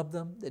you love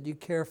them, that you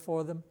care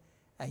for them,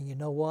 and you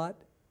know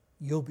what?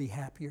 You'll be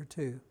happier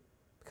too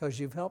because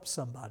you've helped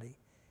somebody.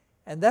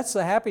 And that's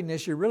the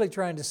happiness you're really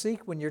trying to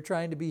seek when you're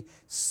trying to be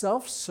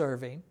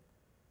self-serving.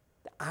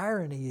 The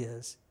irony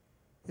is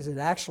it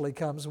actually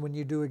comes when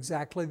you do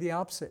exactly the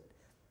opposite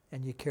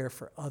and you care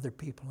for other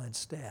people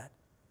instead.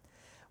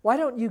 Why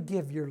don't you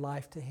give your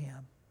life to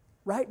Him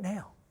right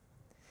now?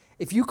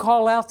 If you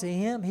call out to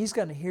Him, He's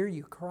going to hear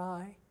you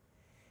cry,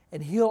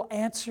 and He'll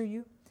answer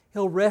you.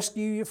 He'll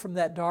rescue you from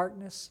that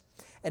darkness,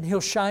 and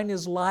He'll shine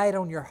His light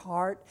on your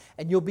heart,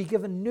 and you'll be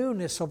given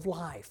newness of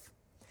life.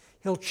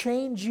 He'll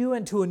change you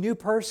into a new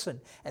person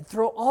and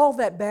throw all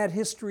that bad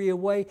history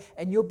away,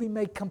 and you'll be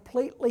made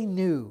completely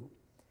new,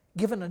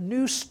 given a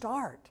new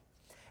start.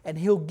 And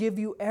He'll give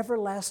you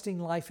everlasting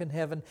life in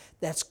heaven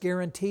that's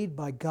guaranteed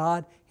by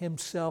God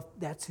Himself.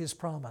 That's His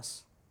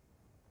promise.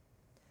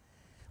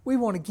 We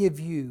want to give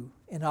you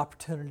an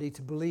opportunity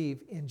to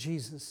believe in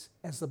Jesus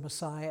as the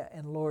Messiah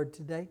and Lord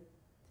today,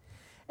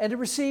 and to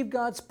receive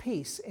God's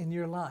peace in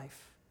your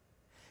life.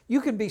 You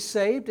can be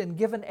saved and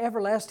given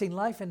everlasting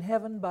life in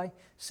heaven by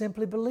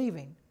simply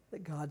believing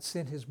that God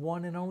sent His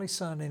one and only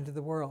Son into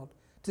the world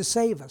to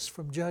save us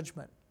from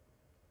judgment.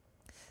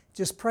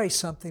 Just pray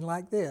something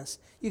like this.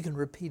 You can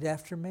repeat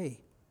after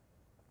me.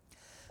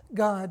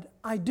 God,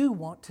 I do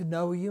want to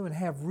know You and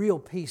have real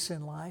peace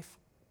in life.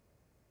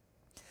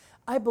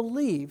 I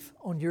believe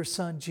on Your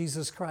Son,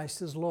 Jesus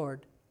Christ, as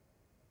Lord.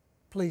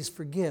 Please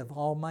forgive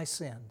all my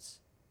sins.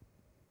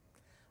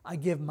 I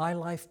give my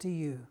life to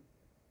You.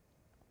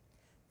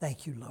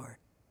 Thank You, Lord.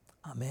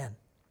 Amen.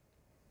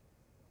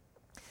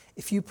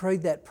 If you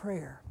prayed that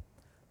prayer,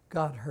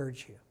 God heard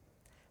you.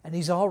 And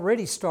He's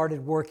already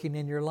started working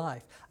in your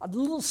life. A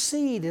little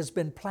seed has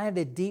been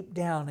planted deep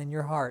down in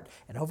your heart.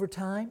 And over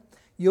time,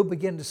 you'll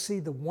begin to see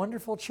the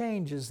wonderful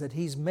changes that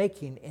He's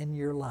making in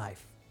your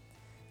life.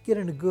 Get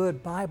in a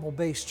good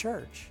Bible-based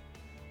church.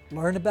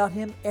 Learn about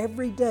Him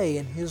every day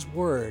in His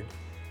Word.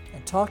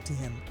 And talk to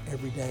Him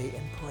every day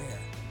in prayer.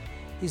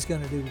 He's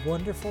going to do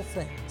wonderful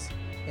things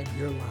in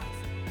your life.